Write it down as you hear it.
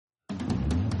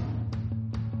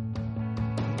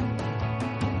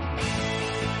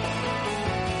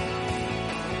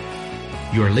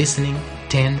You are listening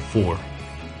 10-4.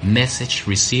 Message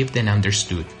received and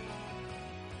understood.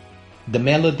 The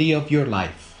melody of your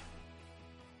life.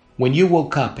 When you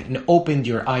woke up and opened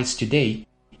your eyes today,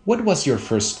 what was your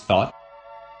first thought?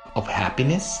 Of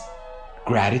happiness,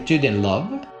 gratitude, and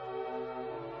love?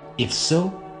 If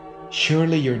so,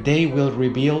 surely your day will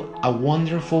reveal a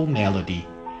wonderful melody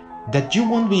that you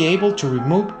won't be able to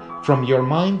remove from your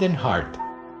mind and heart.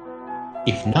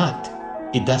 If not,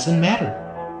 it doesn't matter.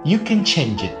 You can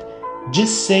change it.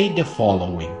 Just say the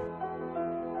following.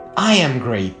 I am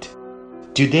great.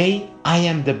 Today I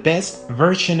am the best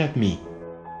version of me.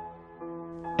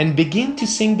 And begin to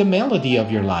sing the melody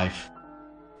of your life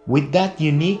with that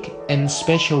unique and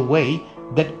special way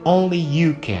that only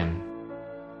you can.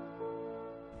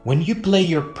 When you play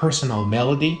your personal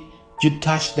melody, you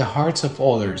touch the hearts of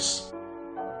others,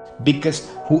 because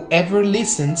whoever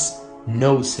listens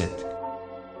knows it.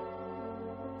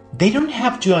 They don't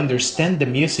have to understand the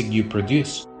music you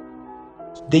produce.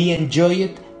 They enjoy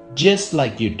it just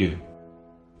like you do.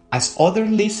 As others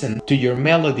listen to your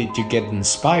melody to get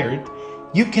inspired,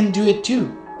 you can do it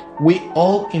too. We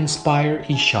all inspire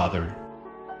each other.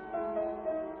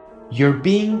 Your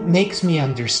being makes me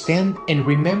understand and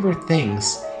remember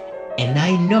things, and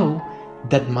I know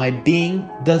that my being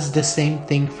does the same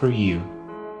thing for you.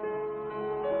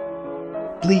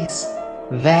 Please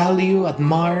value,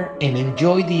 admire, and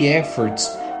enjoy the efforts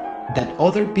that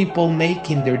other people make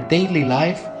in their daily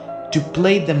life to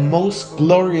play the most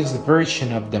glorious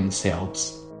version of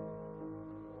themselves.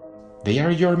 They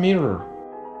are your mirror.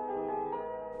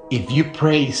 If you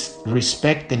praise,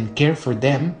 respect, and care for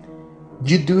them,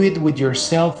 you do it with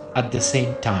yourself at the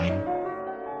same time.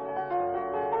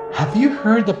 Have you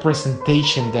heard a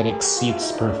presentation that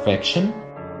exceeds perfection?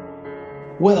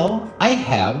 Well, I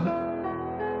have.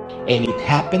 And it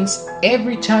happens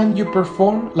every time you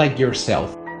perform like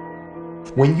yourself.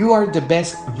 When you are the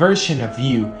best version of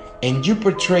you and you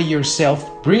portray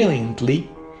yourself brilliantly,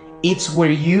 it's where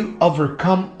you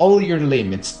overcome all your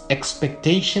limits,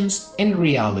 expectations, and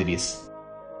realities.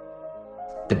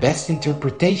 The best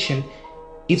interpretation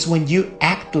is when you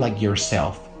act like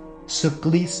yourself. So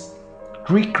please,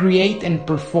 recreate and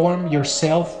perform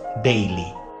yourself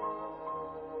daily.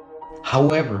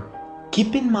 However,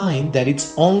 keep in mind that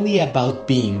it's only about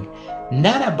being,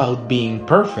 not about being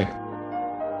perfect.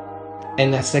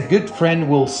 And as a good friend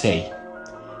will say,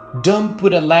 don't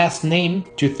put a last name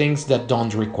to things that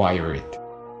don't require it.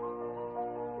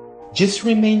 Just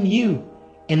remain you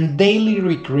and daily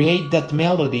recreate that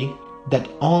melody that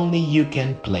only you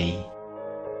can play.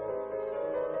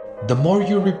 The more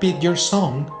you repeat your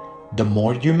song, the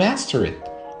more you master it,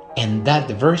 and that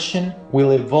version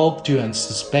will evolve to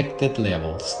unsuspected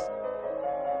levels.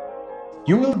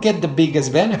 You will get the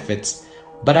biggest benefits,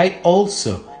 but I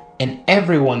also and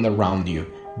everyone around you,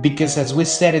 because as we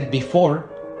said it before,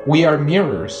 we are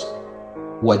mirrors.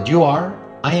 What you are,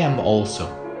 I am also.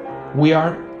 We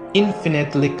are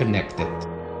infinitely connected.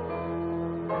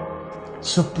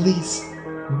 So please,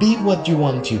 be what you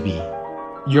want to be.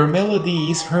 Your melody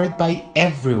is heard by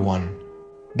everyone,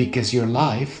 because your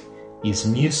life is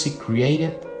music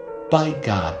created by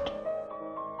God.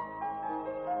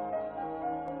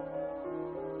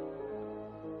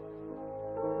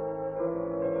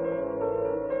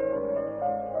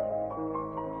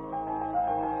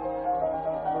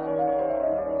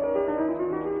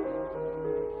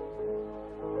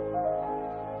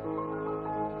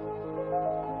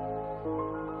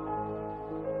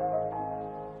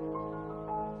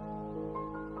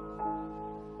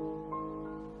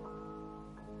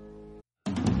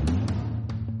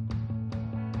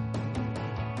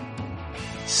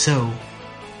 So,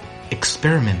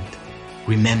 experiment,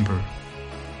 remember,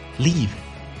 live,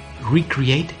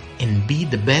 recreate, and be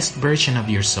the best version of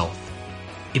yourself.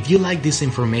 If you like this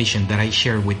information that I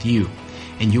share with you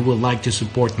and you would like to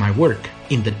support my work,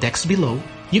 in the text below,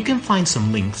 you can find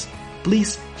some links.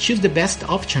 Please choose the best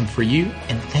option for you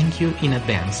and thank you in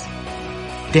advance.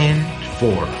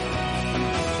 10-4.